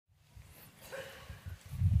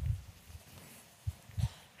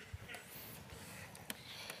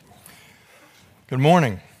Good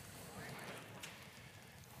morning.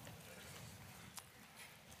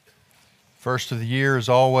 First of the year is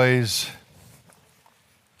always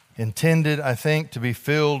intended, I think, to be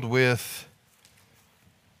filled with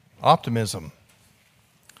optimism.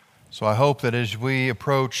 So I hope that as we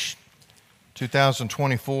approach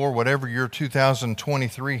 2024, whatever your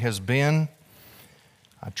 2023 has been,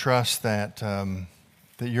 I trust that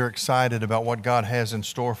that you're excited about what God has in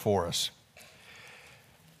store for us.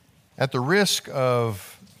 At the risk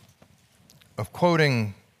of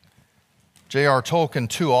quoting J.R. Tolkien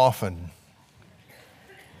too often,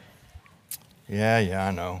 yeah,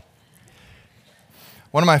 I know.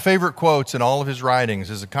 One of my favorite quotes in all of his writings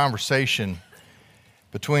is a conversation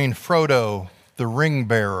between Frodo, the ring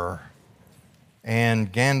bearer,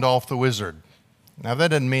 and Gandalf the wizard. Now that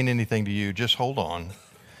doesn't mean anything to you, just hold on.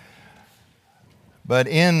 But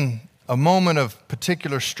in a moment of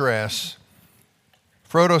particular stress,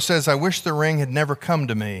 Frodo says, "I wish the ring had never come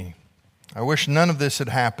to me. I wish none of this had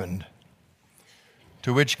happened."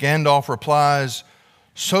 To which Gandalf replies,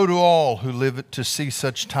 "So do all who live to see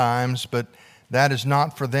such times, but that is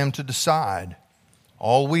not for them to decide.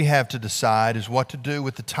 All we have to decide is what to do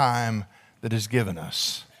with the time that is given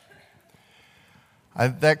us."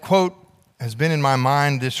 That quote has been in my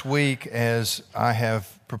mind this week as I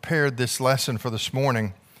have prepared this lesson for this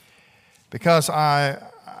morning, because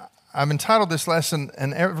I've entitled this lesson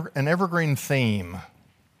an Evergreen Theme.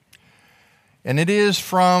 And it is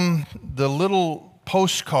from the little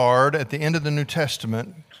postcard at the end of the New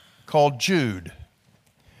Testament called Jude.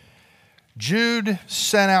 Jude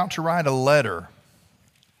set out to write a letter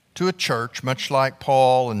to a church, much like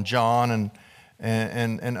Paul and John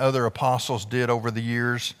and other apostles did over the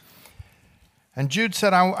years. And Jude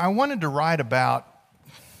said, I wanted to write about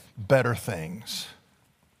better things,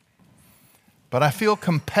 but I feel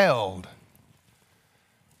compelled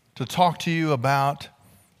to talk to you about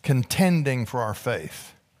contending for our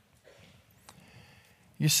faith.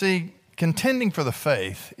 You see, contending for the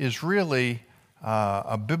faith is really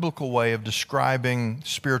a biblical way of describing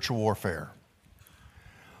spiritual warfare.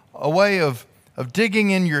 A way of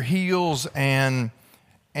digging in your heels and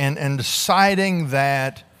deciding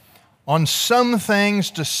that on some things,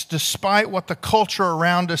 despite what the culture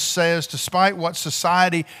around us says, despite what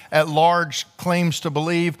society at large claims to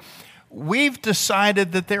believe, we've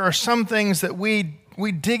decided that there are some things that we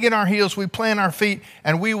dig in our heels, we plant our feet,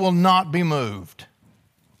 and we will not be moved.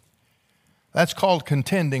 That's called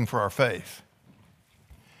contending for our faith.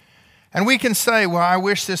 And we can say, well, I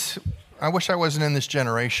wish I wasn't in this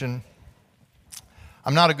generation.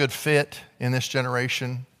 I'm not a good fit in this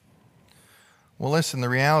generation. Well, listen, the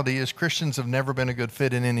reality is Christians have never been a good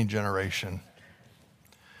fit in any generation.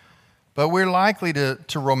 But we're likely to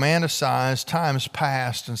romanticize times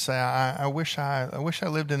past and say, I wish I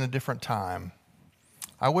lived in a different time.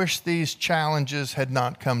 I wish these challenges had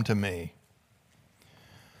not come to me.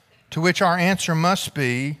 To which our answer must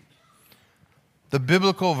be the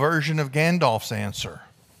biblical version of Gandalf's answer.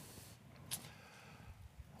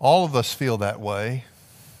 All of us feel that way,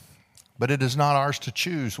 but it is not ours to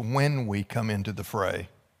choose when we come into the fray.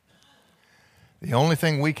 The only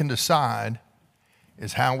thing we can decide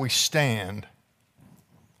is how we stand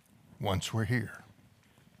once we're here.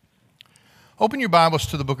 Open your Bibles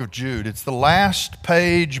to the book of Jude. It's the last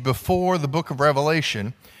page before the book of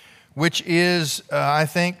Revelation, which is, I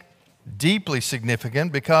think, deeply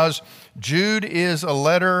significant because Jude is a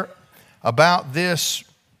letter about this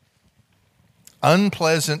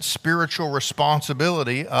unpleasant spiritual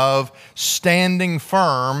responsibility of standing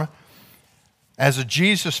firm as a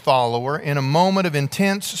Jesus follower in a moment of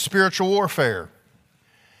intense spiritual warfare.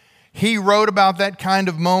 He wrote about that kind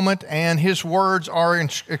of moment, and his words are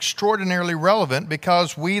extraordinarily relevant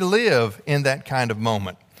because we live in that kind of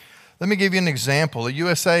moment. Let me give you an example. A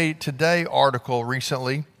USA Today article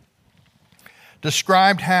recently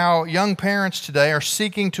described how young parents today are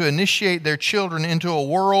seeking to initiate their children into a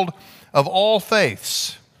world of all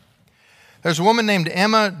faiths. There's a woman named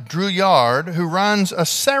Emma Drouillard who runs a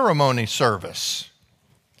ceremony service.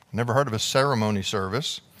 Never heard of a ceremony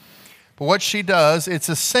service. But what she does, it's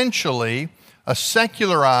essentially a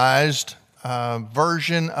secularized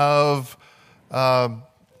version of an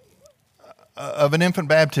infant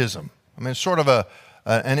baptism. I mean, it's sort of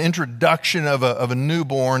an introduction of a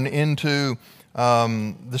newborn into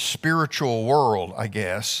the spiritual world, I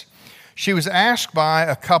guess. She was asked by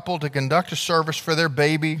a couple to conduct a service for their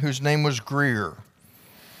baby whose name was Greer.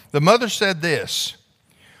 The mother said this: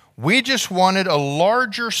 "We just wanted a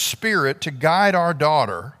larger spirit to guide our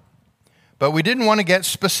daughter, but we didn't want to get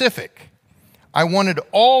specific. I wanted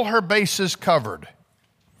all her bases covered."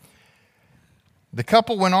 The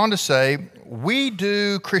couple went on to say, we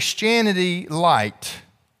do Christianity light,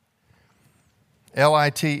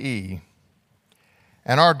 L-I-T-E,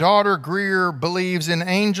 and our daughter Greer believes in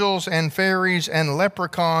angels and fairies and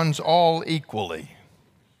leprechauns all equally.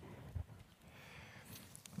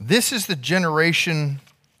 This is the generation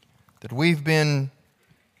that we've been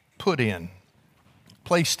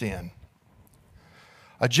placed in.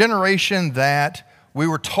 A generation that we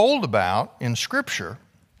were told about in Scripture,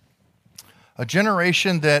 a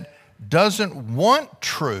generation that doesn't want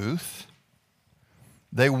truth.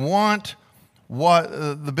 They want what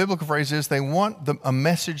the biblical phrase is, they want a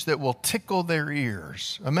message that will tickle their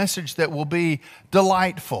ears, a message that will be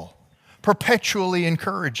delightful, perpetually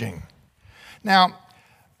encouraging. Now,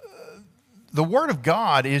 the Word of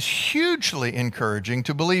God is hugely encouraging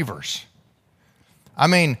to believers. I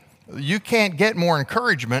mean, you can't get more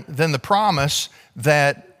encouragement than the promise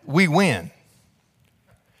that we win.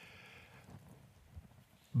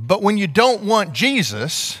 But when you don't want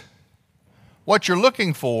Jesus, what you're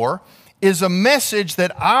looking for is a message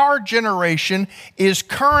that our generation is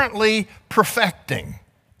currently perfecting,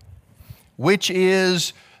 which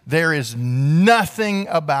is there is nothing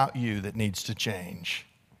about you that needs to change.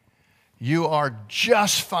 You are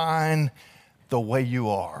just fine the way you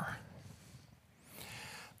are.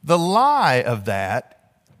 The lie of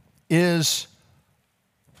that is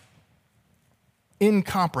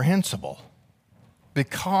incomprehensible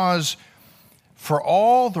because for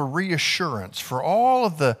all the reassurance, for all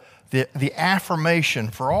of the affirmation,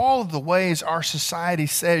 for all of the ways our society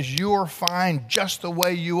says you're fine just the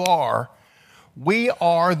way you are, we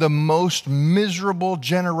are the most miserable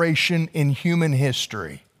generation in human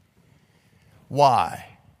history.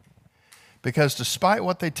 Why? Because despite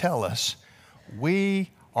what they tell us,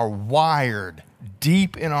 we are wired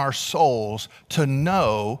deep in our souls to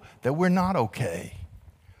know that we're not okay,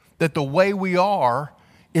 that the way we are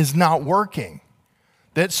is not working,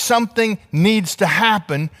 that something needs to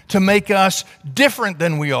happen to make us different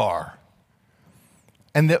than we are.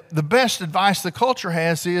 And the best advice the culture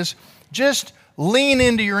has is just lean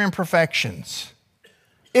into your imperfections.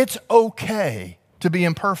 It's okay to be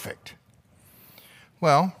imperfect.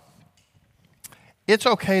 Well, it's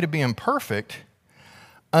okay to be imperfect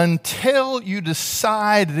until you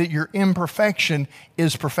decide that your imperfection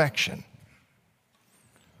is perfection.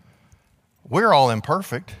 We're all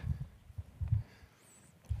imperfect.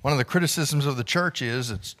 One of the criticisms of the church is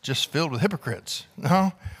it's just filled with hypocrites.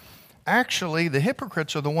 No, actually, the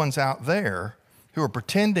hypocrites are the ones out there who are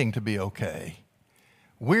pretending to be okay.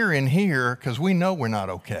 We're in here because we know we're not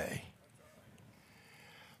okay.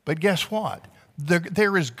 But guess what?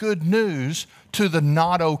 There is good news to the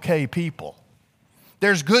not okay people.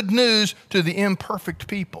 There's good news to the imperfect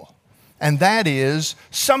people. And that is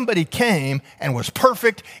somebody came and was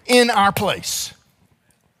perfect in our place.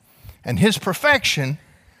 And his perfection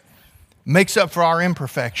makes up for our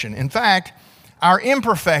imperfection. In fact, our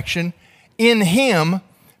imperfection in him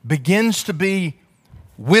begins to be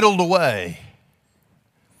whittled away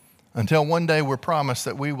until one day we're promised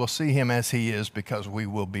that we will see him as he is because we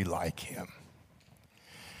will be like him.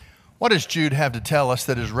 What does Jude have to tell us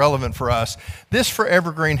that is relevant for us? This for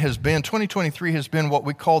Evergreen has been, 2023 has been what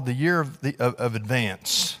we call the year of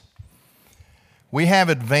advance. We have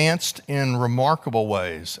advanced in remarkable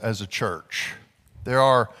ways as a church. There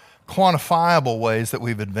are quantifiable ways that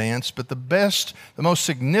we've advanced, but the most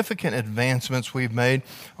significant advancements we've made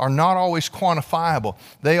are not always quantifiable.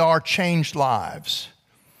 They are changed lives.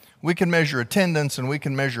 We can measure attendance and we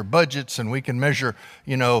can measure budgets and we can measure,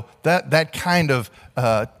 that kind of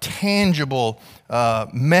tangible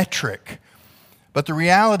metric. But the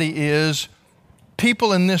reality is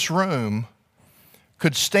people in this room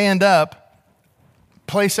could stand up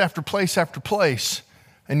place after place after place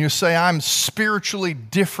and you say, I'm spiritually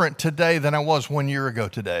different today than I was 1 year ago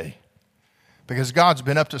today because God's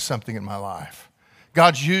been up to something in my life.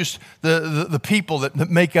 God's used the people that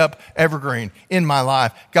make up Evergreen in my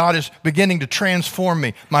life. God is beginning to transform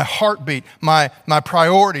me, my heartbeat, my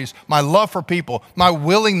priorities, my love for people, my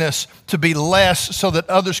willingness to be less so that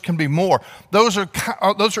others can be more. Those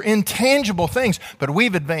are intangible things, but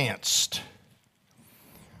we've advanced.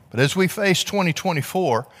 But as we face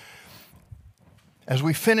 2024, as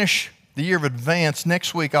we finish the year of advance,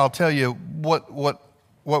 next week I'll tell you what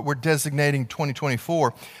we're designating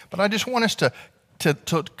 2024. But I just want us to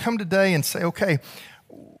come today and say, okay,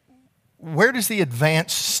 where does the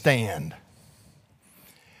advance stand?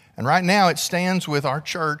 And right now it stands with our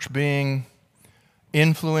church being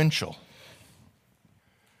influential.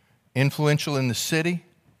 Influential in the city,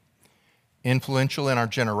 influential in our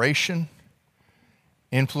generation,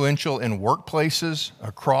 influential in workplaces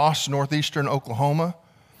across northeastern Oklahoma,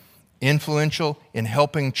 influential in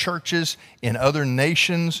helping churches in other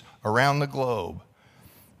nations around the globe.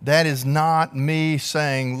 That is not me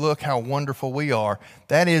saying, look how wonderful we are.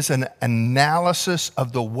 That is an analysis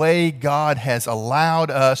of the way God has allowed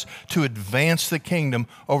us to advance the kingdom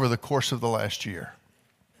over the course of the last year.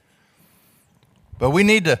 But we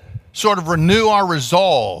need to sort of renew our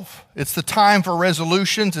resolve. It's the time for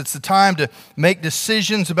resolutions. It's the time to make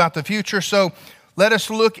decisions about the future. So let us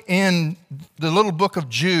look in the little book of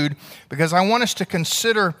Jude, because I want us to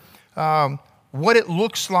consider what it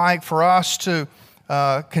looks like for us to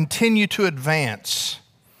continue to advance.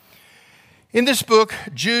 In this book,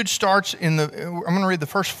 Jude starts I'm going to read the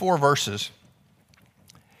first 4 verses.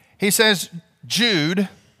 He says, Jude,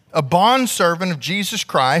 a bondservant of Jesus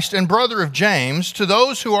Christ and brother of James, to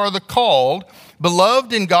those who are the called,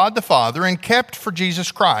 beloved in God the Father, and kept for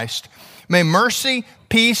Jesus Christ, may mercy,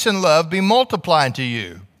 peace, and love be multiplied to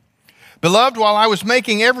you. Beloved, while I was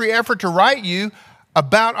making every effort to write you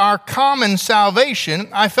about our common salvation,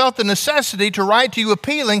 I felt the necessity to write to you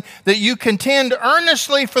appealing that you contend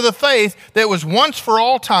earnestly for the faith that was once for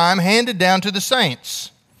all time handed down to the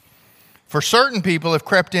saints. For certain people have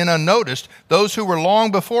crept in unnoticed, those who were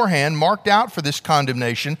long beforehand marked out for this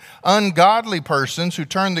condemnation, ungodly persons who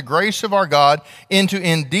turn the grace of our God into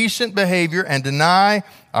indecent behavior and deny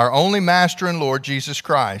our only Master and Lord, Jesus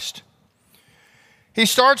Christ. He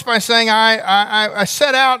starts by saying, I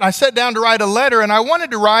sat down to write a letter, and I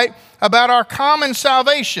wanted to write about our common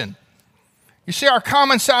salvation. You see, our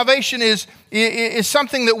common salvation is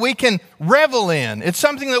something that we can revel in. It's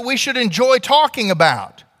something that we should enjoy talking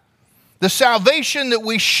about. The salvation that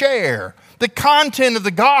we share, the content of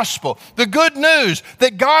the gospel, the good news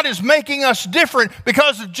that God is making us different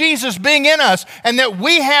because of Jesus being in us, and that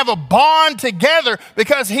we have a bond together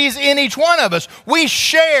because He's in each one of us. We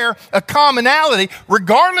share a commonality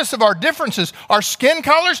regardless of our differences, our skin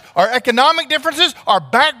colors, our economic differences, our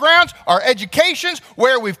backgrounds, our educations,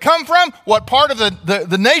 where we've come from, what part of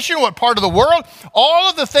the nation, what part of the world,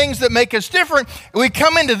 all of the things that make us different. We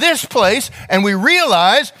come into this place and we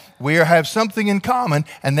realize we have something in common,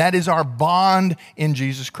 and that is our bond in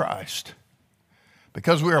Jesus Christ.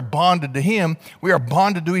 Because we are bonded to Him, we are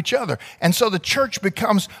bonded to each other. And so the church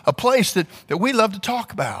becomes a place that we love to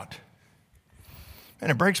talk about.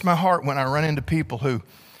 And it breaks my heart when I run into people who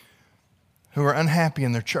are unhappy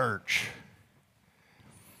in their church.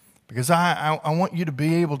 Because I want you to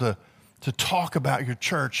be able to talk about your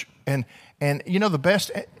church. And you know, the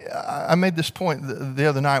best, I made this point the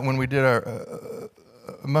other night when we did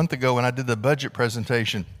a month ago when I did the budget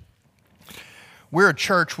presentation. We're a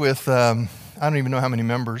church with, I don't even know how many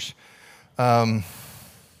members. I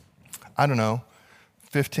don't know,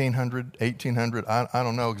 1,500, 1,800, I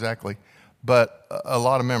don't know exactly, but a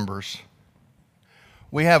lot of members.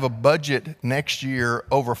 We have a budget next year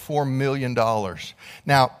over $4 million.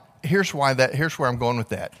 Now, here's where I'm going with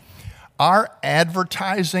that. Our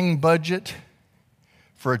advertising budget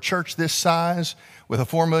for a church this size with a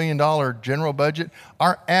 $4 million general budget,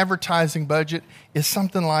 our advertising budget is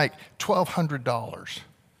something like $1,200.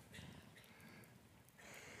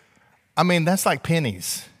 I mean, that's like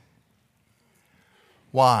pennies.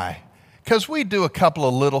 Why? Because we do a couple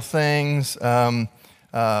of little things.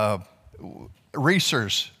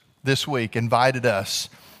 Reesers this week invited us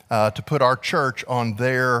to put our church on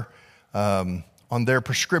their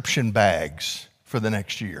prescription bags for the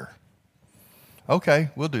next year. Okay,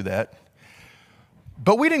 we'll do that.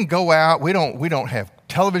 But we didn't go out. We don't have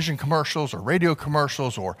television commercials or radio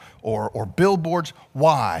commercials or billboards.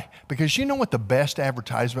 Why? Because you know what the best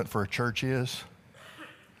advertisement for a church is?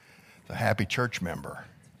 The happy church member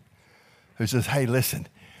who says, hey, listen,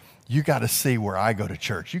 you got to see where I go to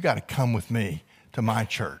church. You got to come with me to my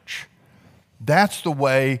church. That's the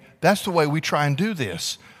way we try and do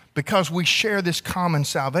this, because we share this common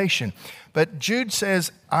salvation. But Jude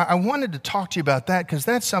says, I wanted to talk to you about that because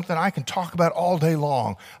that's something I can talk about all day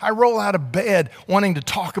long. I roll out of bed wanting to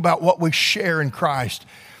talk about what we share in Christ.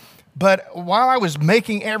 But while I was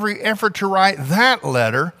making every effort to write that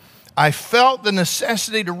letter, I felt the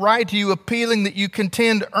necessity to write to you appealing that you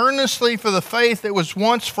contend earnestly for the faith that was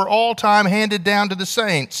once for all time handed down to the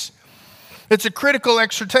saints. It's a critical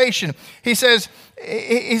exhortation. He says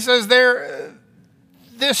there,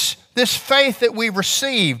 this faith that we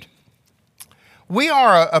received, we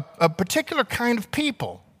are a particular kind of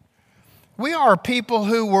people. We are people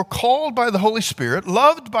who were called by the Holy Spirit,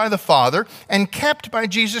 loved by the Father, and kept by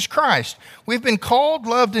Jesus Christ. We've been called,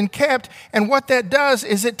 loved, and kept, and what that does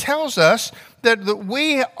is it tells us that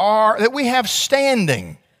we have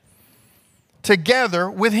standing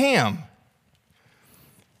together with Him.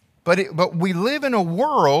 But we live in a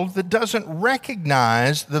world that doesn't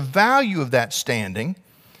recognize the value of that standing.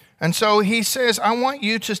 And so he says, I want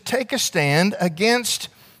you to take a stand against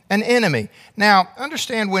an enemy. Now,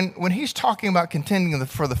 understand when he's talking about contending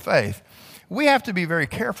for the faith, we have to be very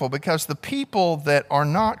careful because the people that are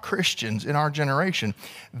not Christians in our generation,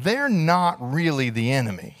 they're not really the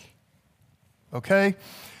enemy. Okay?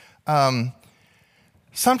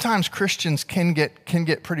 Sometimes Christians can get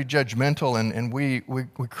pretty judgmental and we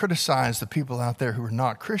criticize the people out there who are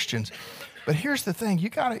not Christians. But here's the thing, you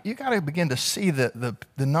gotta begin to see the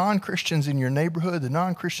non-Christians in your neighborhood, the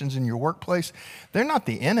non-Christians in your workplace, they're not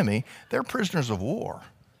the enemy, they're prisoners of war.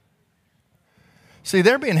 See,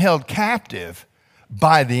 they're being held captive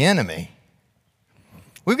by the enemy.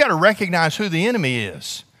 We've got to recognize who the enemy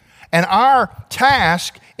is. And our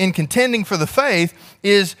task in contending for the faith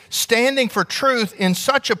is standing for truth in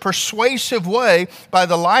such a persuasive way by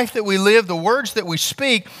the life that we live, the words that we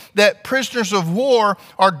speak, that prisoners of war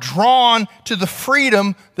are drawn to the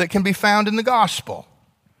freedom that can be found in the gospel.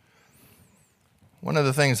 One of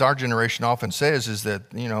the things our generation often says is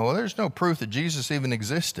that, there's no proof that Jesus even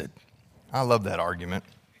existed. I love that argument.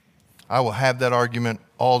 I will have that argument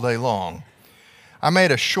all day long. I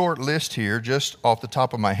made a short list here just off the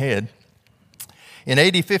top of my head. In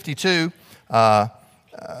AD 52, a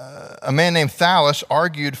man named Thallus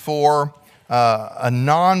argued for a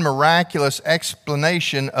non-miraculous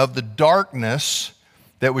explanation of the darkness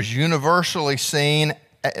that was universally seen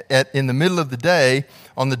in the middle of the day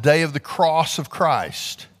on the day of the cross of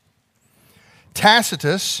Christ.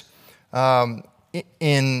 Tacitus, at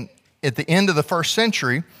the end of the first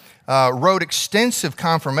century, wrote extensive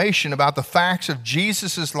confirmation about the facts of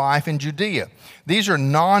Jesus' life in Judea. These are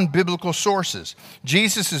non-biblical sources.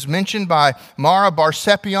 Jesus is mentioned by Mara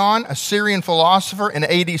Bar-Seppion, a Syrian philosopher, in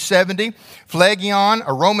AD 70, Phlegon,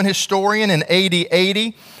 a Roman historian, in AD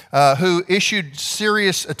 80, who issued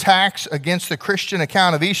serious attacks against the Christian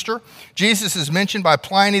account of Easter. Jesus is mentioned by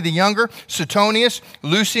Pliny the Younger, Suetonius,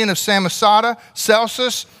 Lucian of Samosata,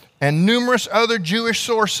 Celsus, and numerous other Jewish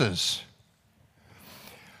sources.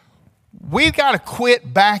 We've got to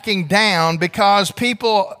quit backing down because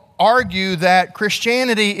people argue that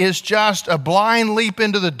Christianity is just a blind leap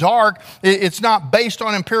into the dark. It's not based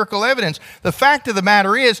on empirical evidence. The fact of the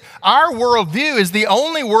matter is, our worldview is the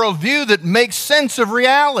only worldview that makes sense of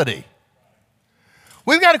reality.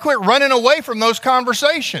 We've got to quit running away from those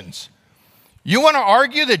conversations. You want to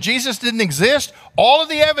argue that Jesus didn't exist? All of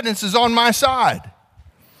the evidence is on my side.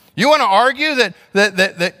 You want to argue that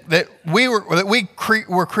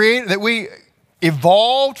we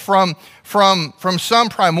evolved from some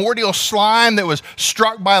primordial slime that was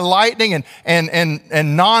struck by lightning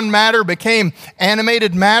and non-matter became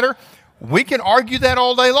animated matter? We can argue that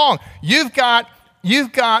all day long. You've got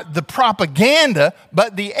the propaganda,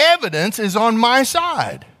 but the evidence is on my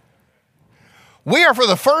side. We are for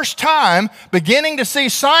the first time beginning to see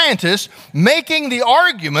scientists making the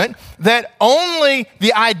argument that only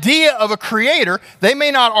the idea of a creator, they may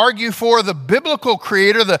not argue for the biblical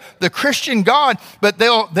creator, the Christian God, but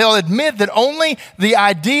they'll admit that only the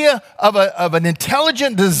idea of an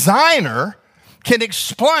intelligent designer can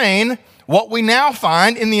explain what we now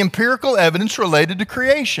find in the empirical evidence related to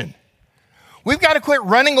creation. We've got to quit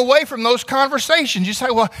running away from those conversations. You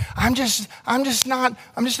say, well, I'm just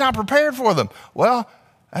not prepared for them. Well,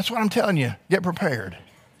 that's what I'm telling you. Get prepared.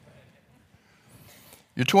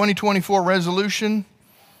 Your 2024 resolution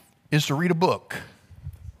is to read a book.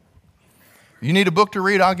 You need a book to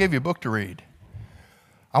read? I'll give you a book to read.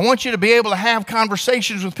 I want you to be able to have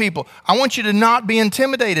conversations with people. I want you to not be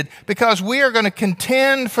intimidated because we are going to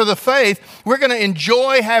contend for the faith. We're going to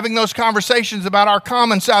enjoy having those conversations about our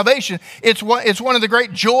common salvation. It's one of the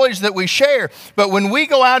great joys that we share. But when we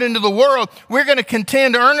go out into the world, we're going to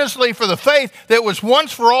contend earnestly for the faith that was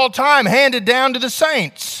once for all time handed down to the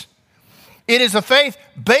saints. It is a faith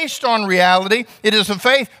based on reality. It is a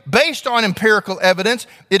faith based on empirical evidence.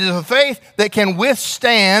 It is a faith that can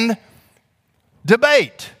withstand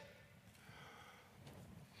debate.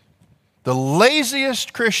 The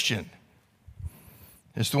laziest Christian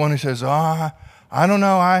is the one who says, I don't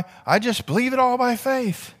know, I just believe it all by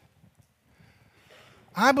faith.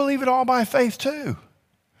 I believe it all by faith too.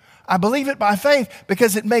 I believe it by faith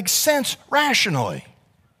because it makes sense rationally.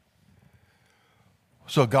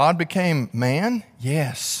 So God became man?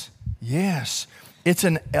 Yes. It's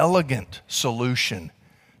an elegant solution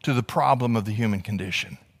to the problem of the human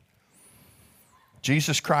condition.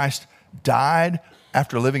 Jesus Christ died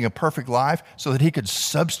after living a perfect life so that he could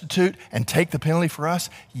substitute and take the penalty for us?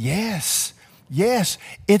 Yes. Yes,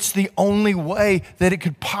 it's the only way that it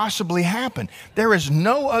could possibly happen. There is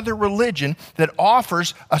no other religion that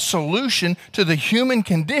offers a solution to the human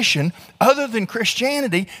condition other than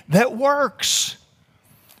Christianity that works.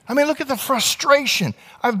 I mean, look at the frustration.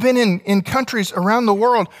 I've been in countries around the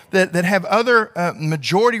world that have other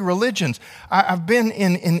majority religions. I've been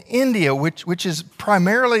in India, which is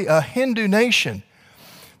primarily a Hindu nation.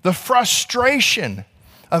 The frustration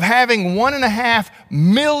of having 1.5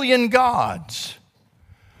 million gods,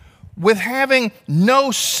 with having no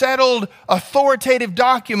settled authoritative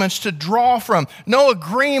documents to draw from, no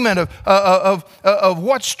agreement of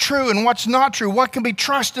what's true and what's not true, what can be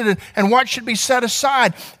trusted and what should be set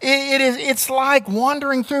aside. It's like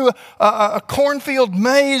wandering through a cornfield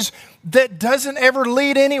maze that doesn't ever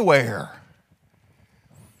lead anywhere.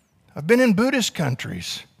 I've been in Buddhist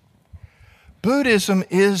countries. Buddhism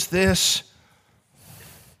is this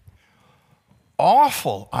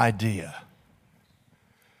awful idea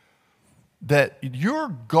that your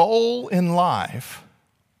goal in life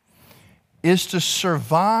is to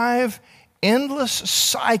survive endless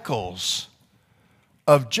cycles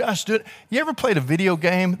of just doing. You ever played a video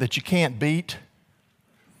game that you can't beat?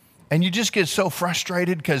 And you just get so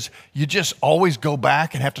frustrated because you just always go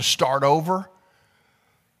back and have to start over?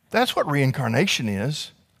 That's what reincarnation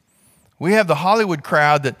is. We have the Hollywood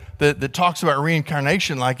crowd that talks about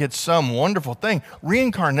reincarnation like it's some wonderful thing.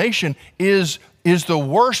 Reincarnation is the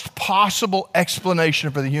worst possible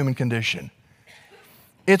explanation for the human condition.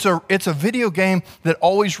 It's a video game that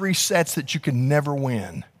always resets, that you can never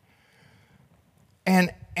win.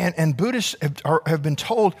 And Buddhists have been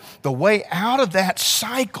told the way out of that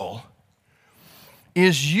cycle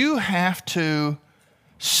is you have to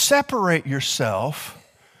separate yourself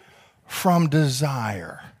from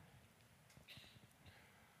desire.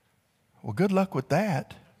 Well, good luck with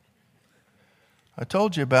that. I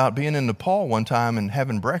told you about being in Nepal one time and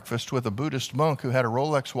having breakfast with a Buddhist monk who had a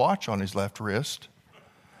Rolex watch on his left wrist.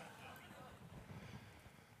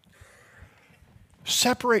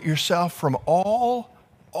 Separate yourself from all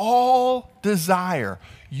desire.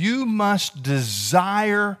 You must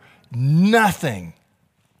desire nothing.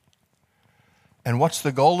 And what's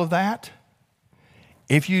the goal of that?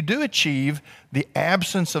 If you do achieve the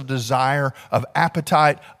absence of desire, of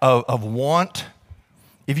appetite, of want,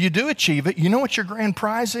 if you do achieve it, you know what your grand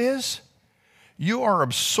prize is? You are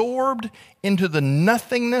absorbed into the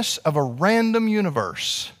nothingness of a random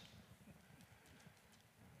universe.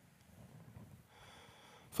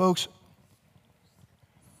 Folks,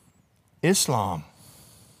 Islam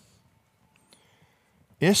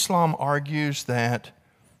argues that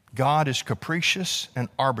God is capricious and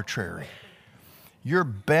arbitrary. Your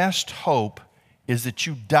best hope is that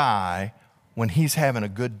you die when He's having a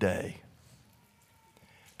good day.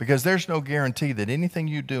 Because there's no guarantee that anything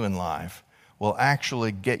you do in life will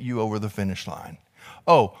actually get you over the finish line.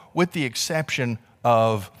 Oh, with the exception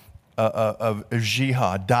of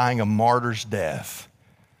jihad, dying a martyr's death.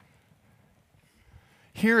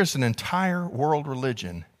 Here is an entire world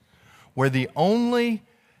religion where the only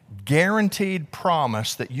guaranteed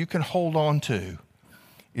promise that you can hold on to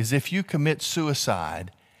is if you commit suicide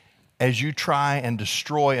as you try and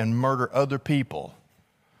destroy and murder other people,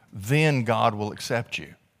 then God will accept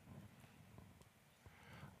you.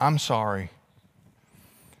 I'm sorry.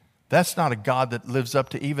 That's not a God that lives up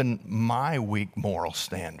to even my weak moral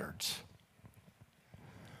standards.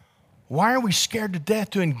 Why are we scared to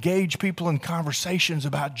death to engage people in conversations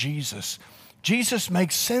about Jesus? Jesus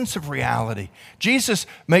makes sense of reality. Jesus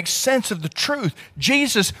makes sense of the truth.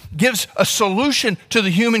 Jesus gives a solution to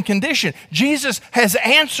the human condition. Jesus has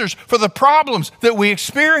answers for the problems that we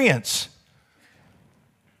experience.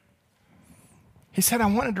 He said, I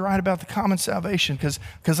wanted to write about the common salvation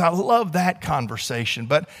because I love that conversation,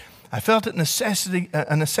 but I felt it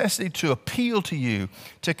a necessity to appeal to you,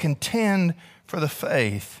 to contend for the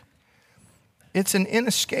faith. It's an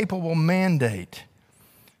inescapable mandate.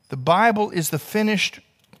 The Bible is the finished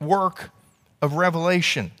work of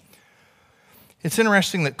revelation. It's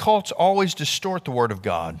interesting that cults always distort the Word of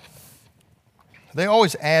God. They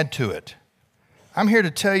always add to it. I'm here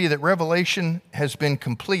to tell you that revelation has been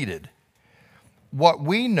completed. What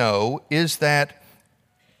we know is that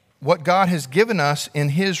what God has given us in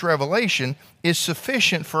His revelation is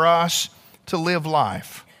sufficient for us to live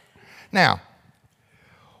life. Now,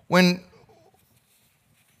 when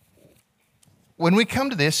we come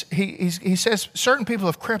to this, he says certain people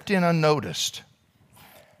have crept in unnoticed.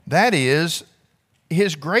 That is,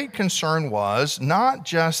 his great concern was not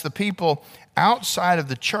just the people outside of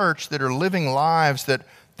the church that are living lives that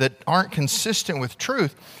that aren't consistent with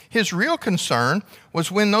truth. His real concern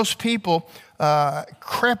was when those people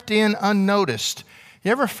crept in unnoticed.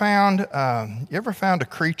 You ever found a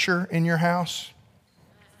creature in your house?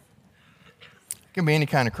 It can be any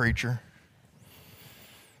kind of creature.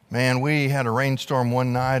 Man, we had a rainstorm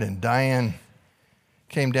one night, and Diane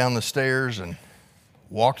came down the stairs and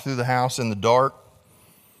walked through the house in the dark.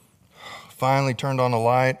 Finally turned on the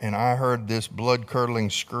light, and I heard this blood-curdling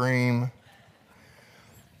scream.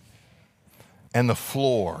 And the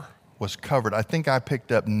floor was covered. I think I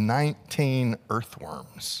picked up 19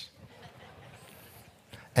 earthworms.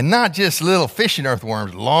 And not just little fishing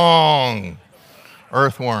earthworms, long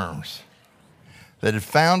earthworms that had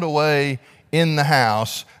found a way in the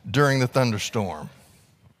house during the thunderstorm.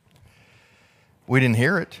 We didn't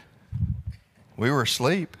hear it. We were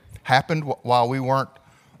asleep. Happened while we weren't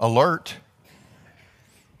alert.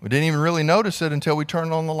 We didn't even really notice it until we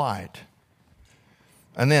turned on the light.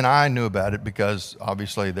 And then I knew about it because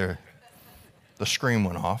obviously the scream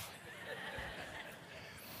went off.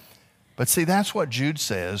 But see, that's what Jude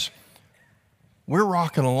says. We're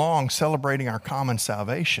rocking along celebrating our common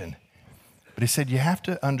salvation. But he said you have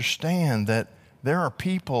to understand that there are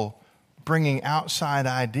people bringing outside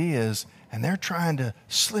ideas, and they're trying to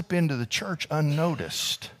slip into the church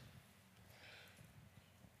unnoticed.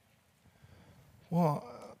 Well,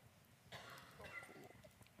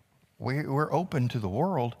 we're open to the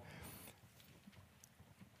world,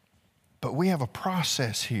 but we have a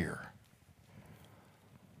process here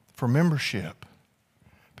for membership.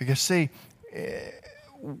 Because, see,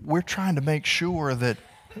 we're trying to make sure that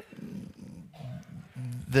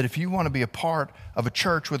if you want to be a part of a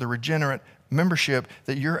church with a regenerate membership,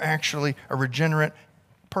 that you're actually a regenerate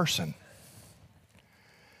person.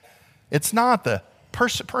 It's not the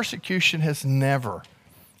persecution has never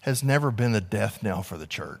been the death knell for the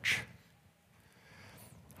church.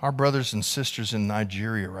 Our brothers and sisters in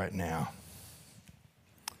Nigeria right now,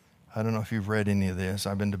 I don't know if you've read any of this.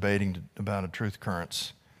 I've been debating about a truth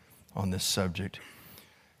currents on this subject.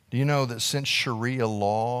 Do you know that since Sharia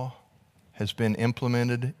law has been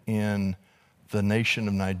implemented in the nation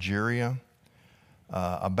of Nigeria,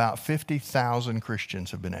 about 50,000 Christians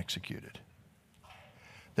have been executed?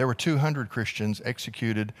 There were 200 Christians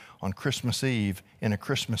executed on Christmas Eve in a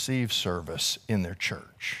Christmas Eve service in their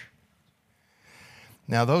church.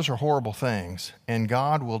 Now, those are horrible things, and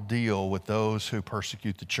God will deal with those who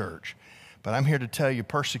persecute the church. But I'm here to tell you,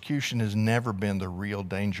 persecution has never been the real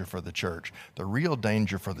danger for the church. The real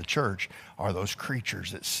danger for the church are those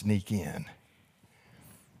creatures that sneak in,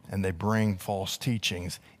 and they bring false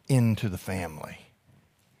teachings into the family.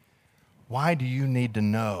 Why do you need to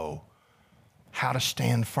know how to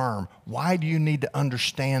stand firm? Why do you need to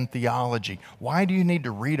understand theology? Why do you need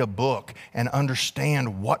to read a book and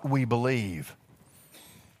understand what we believe?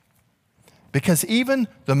 Because even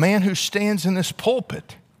the man who stands in this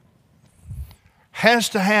pulpit has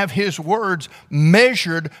to have his words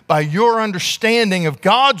measured by your understanding of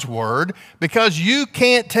God's word, because you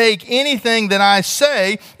can't take anything that I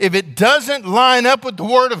say, if it doesn't line up with the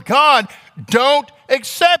word of God, don't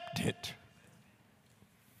accept it.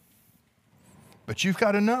 But you've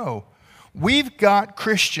got to know, we've got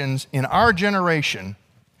Christians in our generation.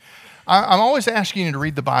 I'm always asking you to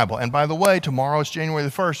read the Bible. And by the way, tomorrow is January the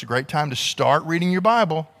 1st, a great time to start reading your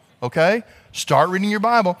Bible, okay? Start reading your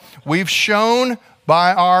Bible. We've shown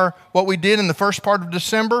by what we did in the first part of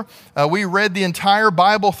December, we read the entire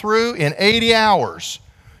Bible through in 80 hours.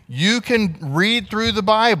 You can read through the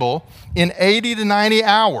Bible in 80 to 90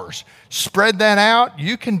 hours. Spread that out.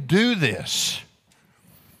 You can do this.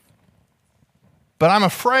 But I'm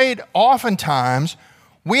afraid oftentimes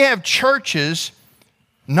we have churches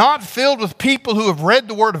not filled with people who have read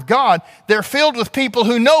the Word of God. They're filled with people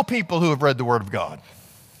who know people who have read the Word of God.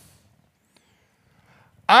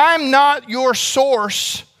 I'm not your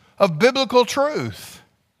source of biblical truth.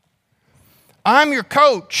 I'm your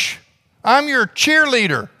coach. I'm your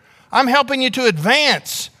cheerleader. I'm helping you to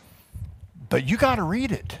advance. But you got to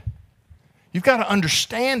read it. You've got to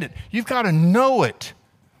understand it. You've got to know it.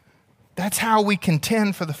 That's how we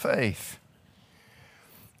contend for the faith.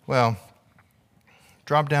 Well,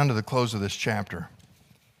 drop down to the close of this chapter.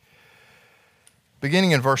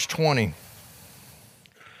 Beginning in verse 20,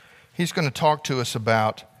 he's going to talk to us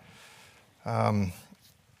about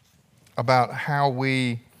how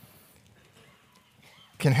we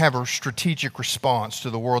can have a strategic response to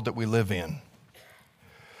the world that we live in.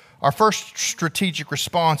 Our first strategic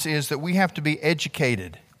response is that we have to be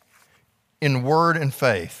educated in word and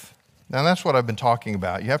faith. Now, that's what I've been talking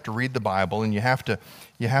about. You have to read the Bible, and you have to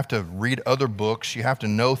read other books. You have to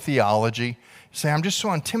know theology. You say, I'm just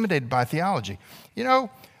so intimidated by theology. You know,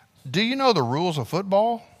 do you know the rules of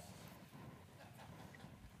football?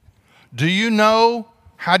 Do you know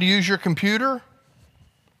how to use your computer?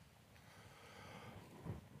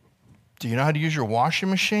 Do you know how to use your washing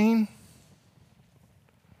machine?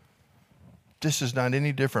 This is not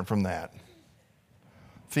any different from that.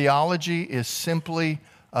 Theology is simply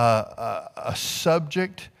a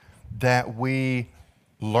subject that we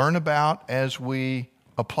learn about as we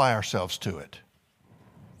apply ourselves to it.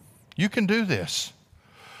 You can do this.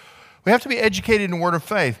 We have to be educated in the Word of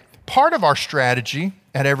faith. Part of our strategy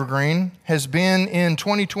at Evergreen has been in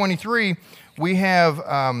 2023, we have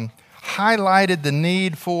highlighted the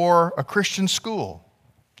need for a Christian school.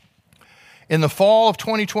 In the fall of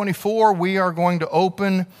 2024, we are going to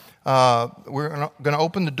open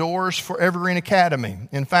the doors for Evergreen Academy.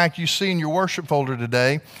 In fact, you see in your worship folder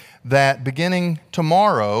today that beginning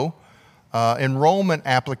tomorrow, enrollment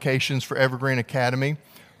applications for Evergreen Academy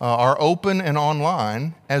are open and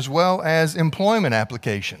online, as well as employment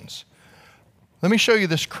applications. Let me show you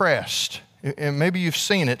this crest. And maybe you've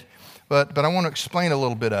seen it, but I want to explain a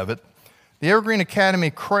little bit of it. The Evergreen Academy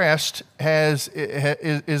crest is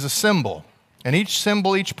a symbol, and each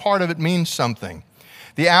symbol, each part of it means something.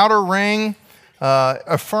 The outer ring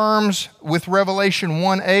affirms with Revelation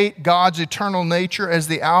 1:8 God's eternal nature as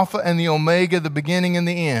the Alpha and the Omega, the beginning and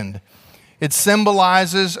the end. It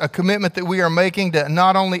symbolizes a commitment that we are making to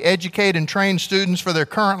not only educate and train students for their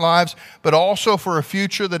current lives, but also for a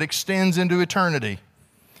future that extends into eternity.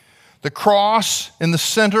 The cross in the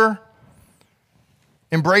center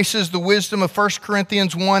embraces the wisdom of 1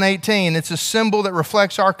 Corinthians 1:18. It's a symbol that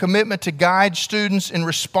reflects our commitment to guide students in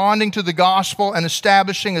responding to the gospel and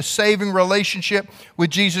establishing a saving relationship with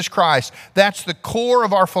Jesus Christ. That's the core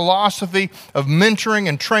of our philosophy of mentoring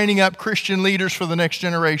and training up Christian leaders for the next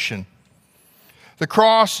generation. The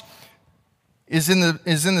cross is in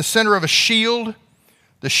the center of a shield.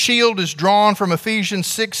 The shield is drawn from Ephesians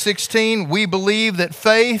 6:16. We believe that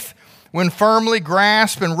faith, when firmly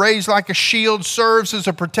grasped and raised like a shield, serves as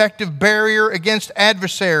a protective barrier against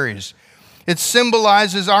adversaries. It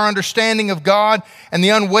symbolizes our understanding of God and the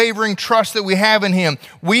unwavering trust that we have in Him.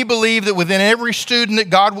 We believe that within every student that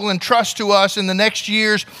God will entrust to us in the next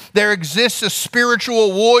years, there exists a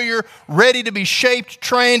spiritual warrior ready to be shaped,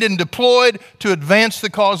 trained, and deployed to advance the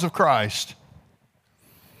cause of Christ.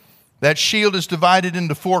 That shield is divided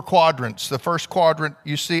into 4 quadrants. The first quadrant,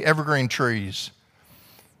 you see evergreen trees.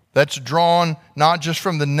 That's drawn not just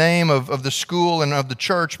from the name of the school and of the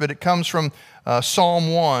church, but it comes from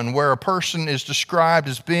Psalm 1, where a person is described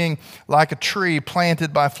as being like a tree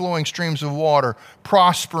planted by flowing streams of water,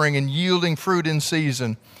 prospering and yielding fruit in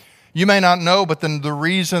season. You may not know, but the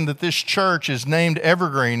reason that this church is named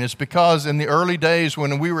Evergreen is because in the early days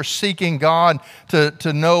when we were seeking God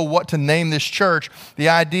to know what to name this church, the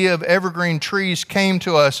idea of evergreen trees came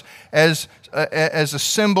to us as a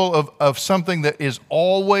symbol of something that is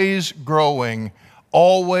always growing,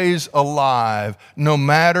 always alive, no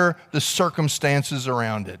matter the circumstances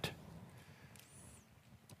around it.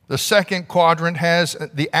 The second quadrant has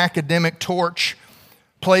the academic torch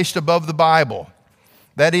placed above the Bible.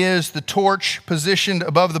 That is, the torch positioned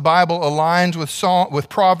above the Bible aligns with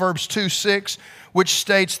Proverbs 2:6, which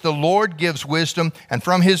states, "The Lord gives wisdom, and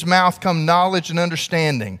from His mouth come knowledge and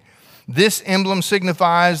understanding." This emblem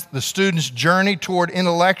signifies the student's journey toward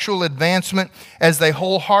intellectual advancement as they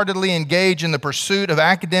wholeheartedly engage in the pursuit of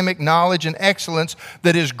academic knowledge and excellence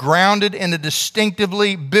that is grounded in a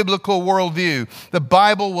distinctively biblical worldview. The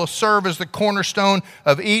Bible will serve as the cornerstone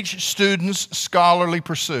of each student's scholarly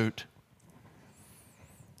pursuit.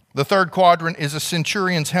 The third quadrant is a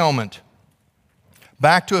centurion's helmet.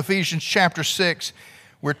 Back to Ephesians chapter 6,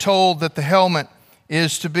 we're told that the helmet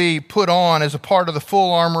is to be put on as a part of the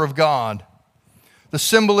full armor of God. The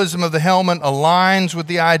symbolism of the helmet aligns with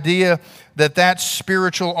the idea that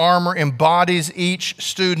spiritual armor embodies each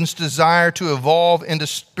student's desire to evolve into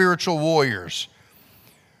spiritual warriors.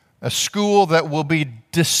 A school that will be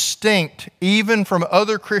distinct even from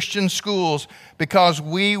other Christian schools because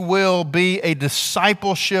we will be a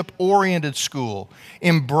discipleship-oriented school,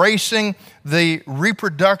 embracing the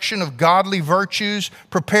reproduction of godly virtues,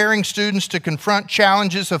 preparing students to confront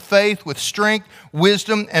challenges of faith with strength,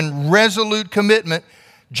 wisdom, and resolute commitment,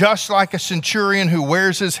 just like a centurion who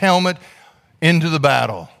wears his helmet into the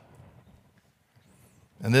battle.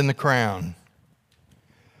 And then the crown.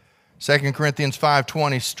 2 Corinthians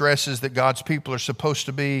 5:20 stresses that God's people are supposed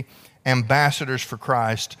to be ambassadors for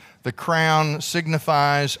Christ. The crown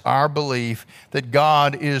signifies our belief that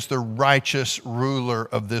God is the righteous ruler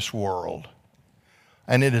of this world.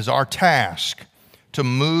 And it is our task to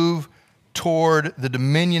move toward the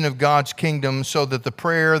dominion of God's kingdom so that the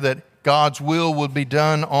prayer that God's will would be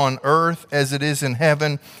done on earth as it is in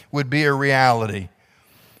heaven would be a reality.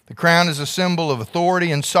 The crown is a symbol of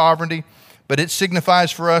authority and sovereignty, but it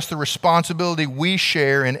signifies for us the responsibility we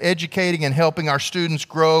share in educating and helping our students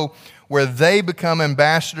grow where they become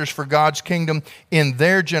ambassadors for God's kingdom in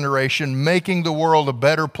their generation, making the world a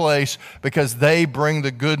better place because they bring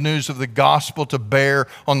the good news of the gospel to bear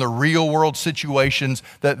on the real world situations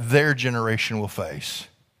that their generation will face.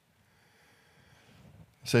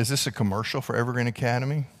 So is this a commercial for Evergreen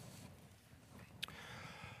Academy?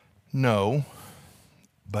 No,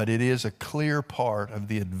 but it is a clear part of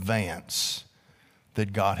the advance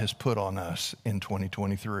that God has put on us in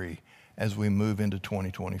 2023 as we move into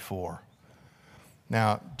 2024.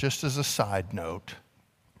 Now, just as a side note,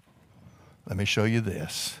 let me show you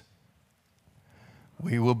this.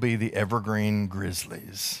 We will be the Evergreen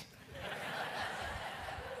Grizzlies.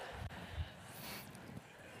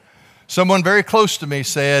 Someone very close to me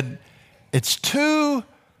said, "It's too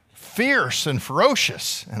fierce and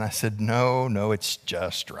ferocious." And I said, no, it's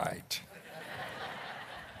just right.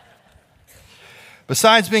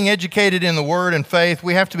 Besides being educated in the Word and faith,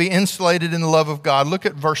 we have to be insulated in the love of God. Look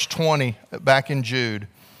at verse 20 back in Jude.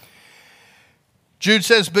 Jude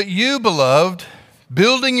says, "But you, beloved,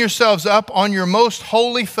 building yourselves up on your most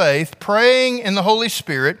holy faith, praying in the Holy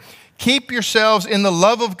Spirit, keep yourselves in the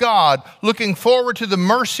love of God, looking forward to the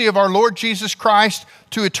mercy of our Lord Jesus Christ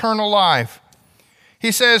to eternal life."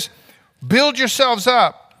 He says, build yourselves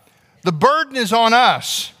up. The burden is on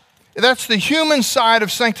us. That's the human side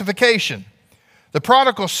of sanctification. The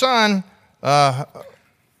prodigal son,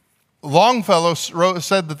 Longfellow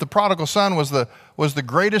said that the prodigal son was the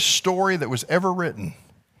greatest story that was ever written.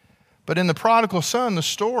 But in the prodigal son, the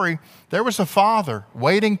story, there was a father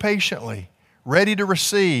waiting patiently, ready to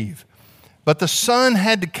receive. But the son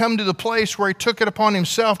had to come to the place where he took it upon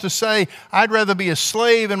himself to say, I'd rather be a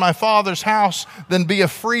slave in my father's house than be a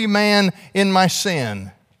free man in my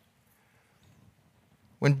sin.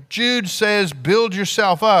 When Jude says, build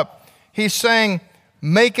yourself up, he's saying,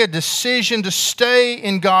 make a decision to stay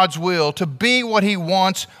in God's will, to be what He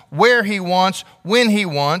wants, where He wants, when He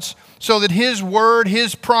wants, so that His word,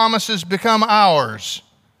 His promises become ours.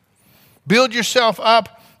 Build yourself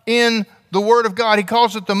up in the Word of God. He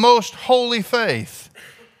calls it the most holy faith.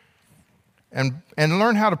 And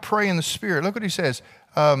learn how to pray in the Spirit. Look what he says.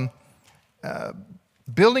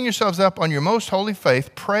 Building yourselves up on your most holy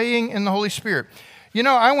faith, praying in the Holy Spirit. You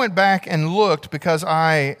know, I went back and looked because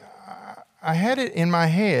I had it in my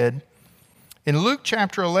head in Luke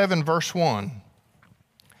chapter 11, verse 1.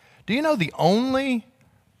 Do you know the only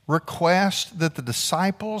request that the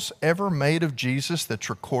disciples ever made of Jesus that's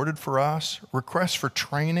recorded for us, request for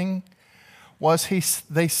training, was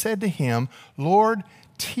they said to Him, Lord,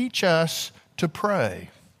 teach us to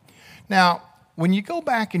pray. Now, when you go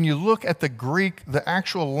back and you look at the Greek, the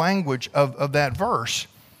actual language of that verse,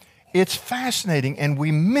 it's fascinating, and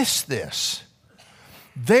we miss this.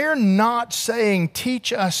 They're not saying,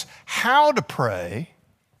 teach us how to pray.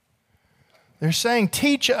 They're saying,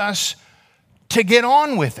 teach us to get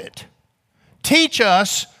on with it. Teach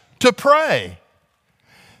us to pray.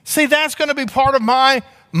 See, that's going to be part of my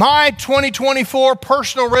 2024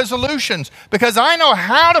 personal resolutions, because I know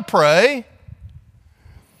how to pray,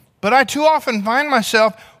 but I too often find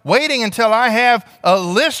myself waiting until I have a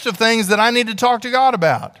list of things that I need to talk to God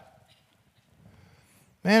about.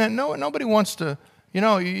 Man, nobody wants to,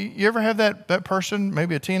 you ever have that person,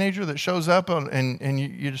 maybe a teenager, that shows up and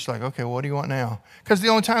you're just like, okay, what do you want now? Because the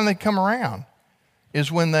only time they come around is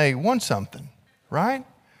when they want something, right?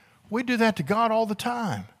 We do that to God all the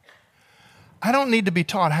time. I don't need to be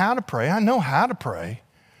taught how to pray. I know how to pray.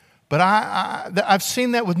 But I've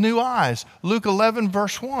seen that with new eyes. Luke 11,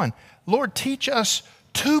 verse 1. Lord, teach us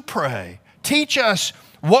to pray. Teach us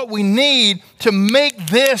what we need to make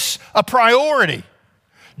this a priority.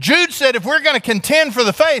 Jude said if we're going to contend for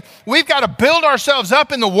the faith, we've got to build ourselves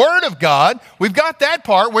up in the Word of God. We've got that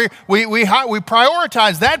part. We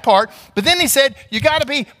prioritize that part. But then he said you got to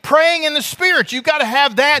be praying in the Spirit. You've got to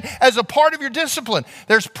have that as a part of your discipline.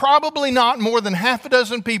 There's probably not more than half a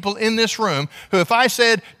dozen people in this room who, if I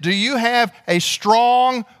said, do you have a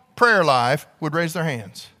strong prayer life, would raise their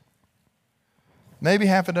hands. Maybe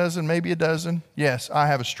half a dozen, maybe a dozen. Yes, I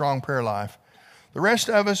have a strong prayer life. The rest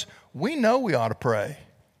of us, we know we ought to pray.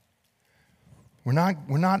 We're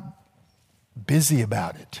not busy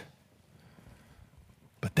about it.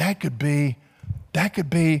 But that could be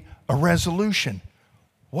a resolution.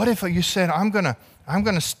 What if you said, I'm going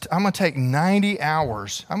to take 90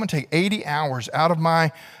 hours, I'm going to take 80 hours out of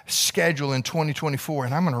my schedule in 2024,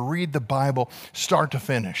 and I'm going to read the Bible start to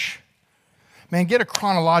finish. Man, get a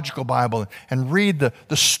chronological Bible and read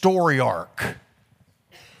the story arc.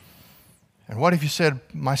 And what if you said,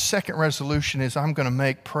 my second resolution is I'm going to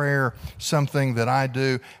make prayer something that I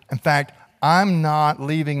do. In fact, I'm not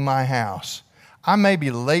leaving my house. I may be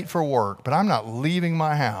late for work, but I'm not leaving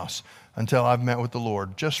my house until I've met with the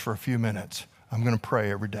Lord just for a few minutes. I'm going to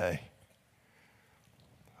pray every day.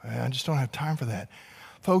 I just don't have time for that.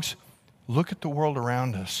 Folks, look at the world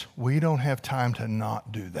around us. We don't have time to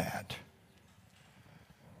not do that.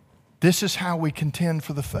 This is how we contend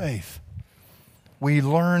for the faith. We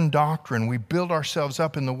learn doctrine. We build ourselves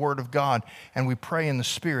up in the Word of God, and we pray in the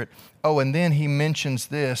Spirit. Oh, and then he mentions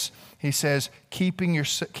this. He says, keep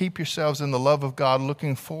yourselves in the love of God,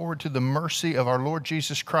 looking forward to the mercy of our Lord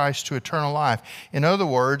Jesus Christ to eternal life. In other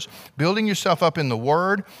words, building yourself up in the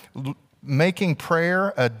Word, making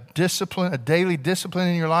prayer a discipline, a daily discipline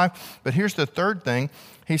in your life. But here's the third thing.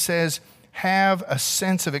 He says, have a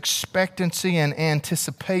sense of expectancy and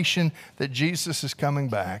anticipation that Jesus is coming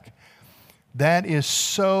back. That is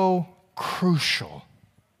so crucial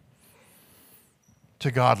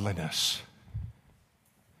to godliness.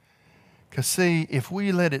 Because see, if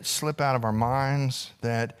we let it slip out of our minds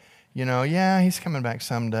that, yeah, he's coming back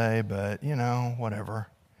someday, but, whatever.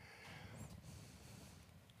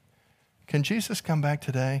 Can Jesus come back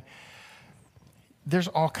today? There's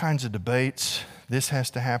all kinds of debates. This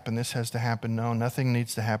has to happen. This has to happen. No, nothing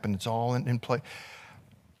needs to happen. It's all in play.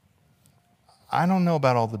 I don't know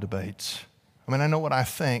about all the debates. I mean, I know what I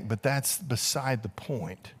think, but that's beside the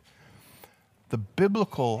point. The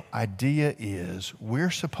biblical idea is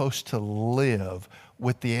we're supposed to live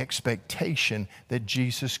with the expectation that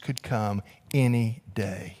Jesus could come any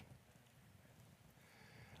day.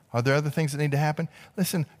 Are there other things that need to happen?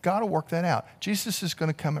 Listen, God will work that out. Jesus is going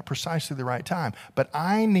to come at precisely the right time. But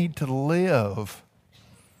I need to live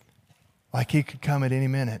like he could come at any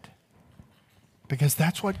minute. Because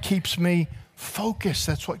that's what keeps me focused.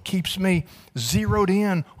 That's what keeps me zeroed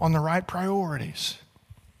in on the right priorities.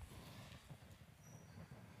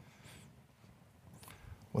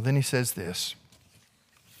 Well, then he says this.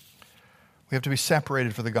 We have to be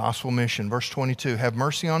separated for the gospel mission. Verse 22, have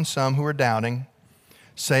mercy on some who are doubting.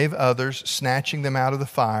 Save others, snatching them out of the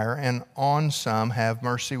fire, and on some have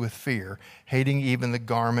mercy with fear, hating even the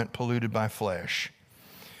garment polluted by flesh.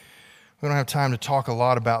 We don't have time to talk a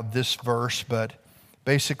lot about this verse, but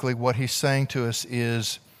basically what he's saying to us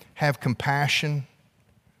is have compassion.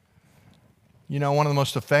 One of the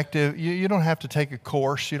most effective, you don't have to take a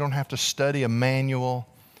course, you don't have to study a manual.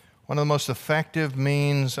 One of the most effective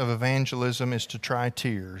means of evangelism is to try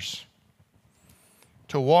tears.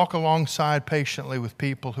 To walk alongside patiently with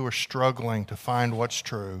people who are struggling to find what's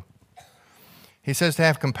true. He says to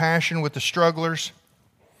have compassion with the strugglers,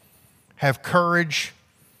 have courage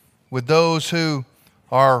with those who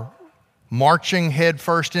are marching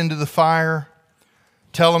headfirst into the fire,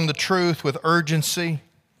 tell them the truth with urgency.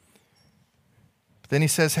 But then he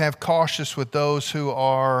says have cautious with those who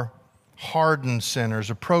are hardened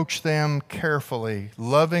sinners. Approach them carefully,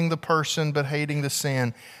 loving the person but hating the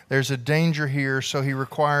sin. There's a danger here, so he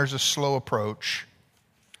requires a slow approach.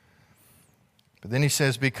 But then he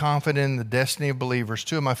says, be confident in the destiny of believers.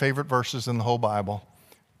 Two of my favorite verses in the whole Bible.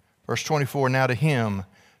 Verse 24, now to him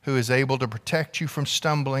who is able to protect you from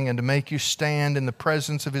stumbling and to make you stand in the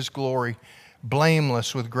presence of his glory,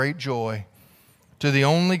 blameless with great joy. To the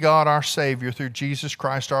only God, our Savior, through Jesus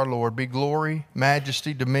Christ our Lord, be glory,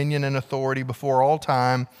 majesty, dominion, and authority before all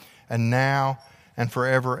time, and now and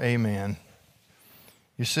forever. Amen.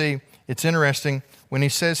 You see, it's interesting when he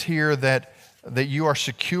says here that you are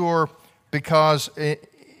secure because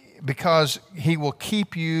he will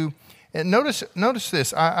keep you. And notice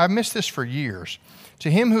this. I missed this for years.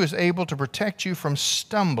 To him who is able to protect you from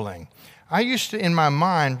stumbling. I used to, in my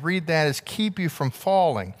mind, read that as keep you from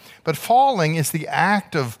falling. But falling is the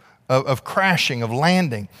act of crashing, of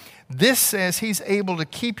landing. This says he's able to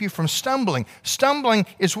keep you from stumbling. Stumbling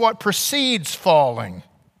is what precedes falling.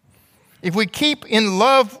 If we keep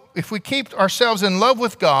ourselves in love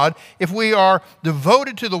with God, if we are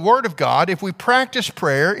devoted to the Word of God, if we practice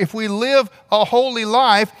prayer, if we live a holy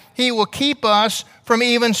life, he will keep us from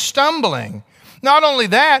even stumbling. Not only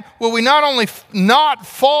that, will we not only not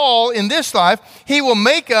fall in this life, he will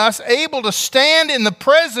make us able to stand in the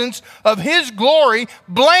presence of his glory,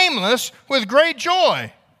 blameless with great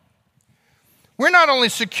joy. We're not only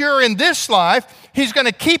secure in this life, he's going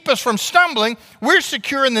to keep us from stumbling. We're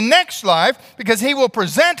secure in the next life because he will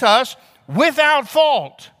present us without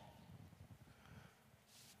fault.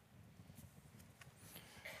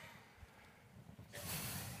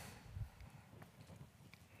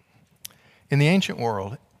 In the ancient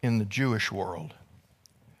world, in the Jewish world,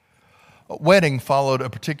 wedding followed a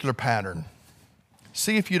particular pattern.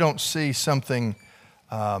 See if you don't see something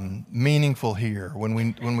meaningful here when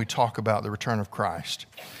we talk about the return of Christ.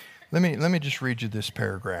 Let me just read you this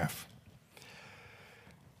paragraph.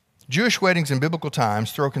 Jewish weddings in biblical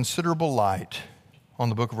times throw considerable light on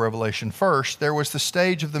the book of Revelation. First, there was the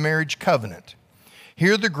stage of the marriage covenant.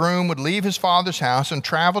 Here the groom would leave his father's house and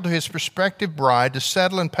travel to his prospective bride to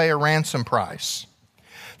settle and pay a ransom price.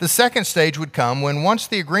 The second stage would come when, once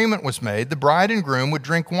the agreement was made, the bride and groom would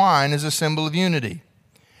drink wine as a symbol of unity.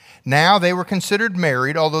 Now they were considered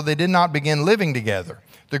married, although they did not begin living together.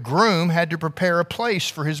 The groom had to prepare a place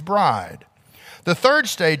for his bride. The third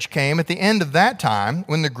stage came at the end of that time.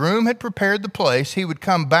 When the groom had prepared the place, he would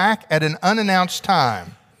come back at an unannounced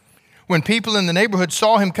time. When people in the neighborhood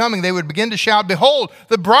saw him coming, they would begin to shout, "Behold,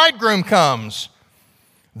 the bridegroom comes!"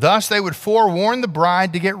 Thus they would forewarn the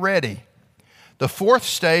bride to get ready. The fourth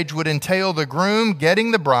stage would entail the groom getting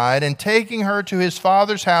the bride and taking her to his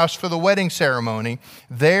father's house for the wedding ceremony.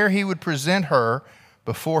 There he would present her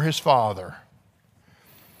before his father.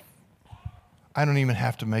 I don't even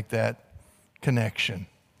have to make that connection.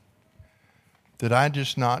 Did I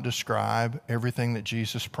just not describe everything that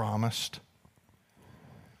Jesus promised?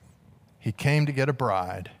 He came to get a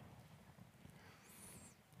bride.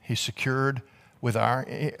 He secured, with our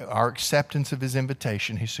acceptance of his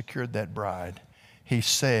invitation, he secured that bride. He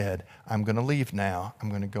said, "I'm going to leave now. I'm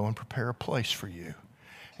going to go and prepare a place for you.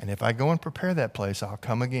 And if I go and prepare that place, I'll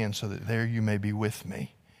come again so that there you may be with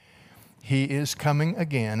me." He is coming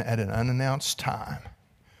again at an unannounced time.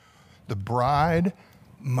 The bride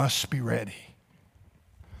must be ready.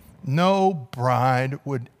 No bride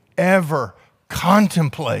would ever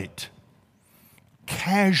contemplate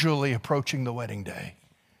casually approaching the wedding day.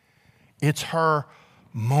 It's her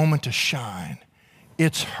moment to shine.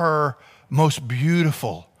 It's her most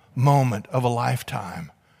beautiful moment of a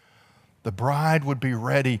lifetime. The bride would be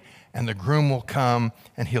ready, and the groom will come,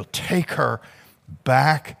 and he'll take her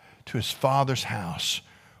back to his father's house,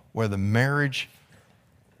 where the marriage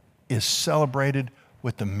is celebrated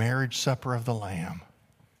with the marriage supper of the Lamb.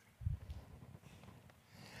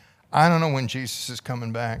 I don't know when Jesus is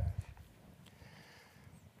coming back,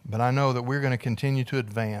 but I know that we're going to continue to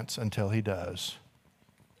advance until he does.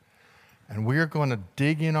 And we're going to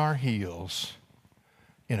dig in our heels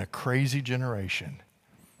in a crazy generation,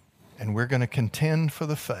 and we're going to contend for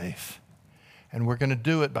the faith. And we're going to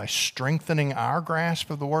do it by strengthening our grasp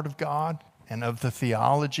of the Word of God and of the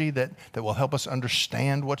theology that will help us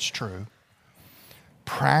understand what's true,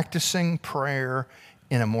 practicing prayer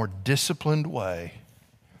in a more disciplined way,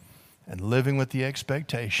 and living with the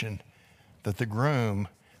expectation that the groom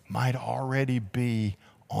might already be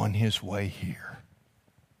on his way here.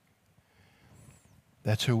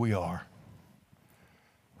 That's who we are.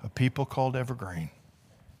 A people called Evergreen,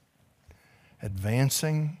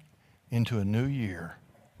 advancing into a new year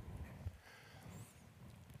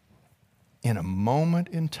in a moment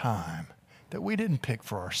in time that we didn't pick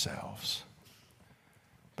for ourselves,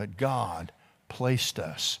 but God placed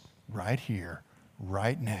us right here,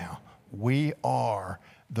 right now. We are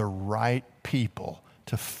the right people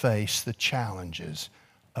to face the challenges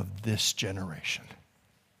of this generation.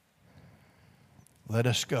 Let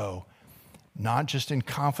us go, not just in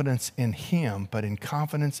confidence in him, but in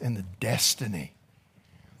confidence in the destiny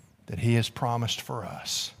that he has promised for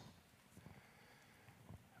us.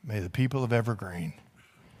 May the people of Evergreen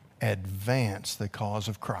advance the cause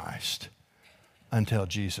of Christ until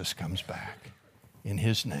Jesus comes back. In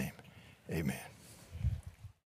his name, amen.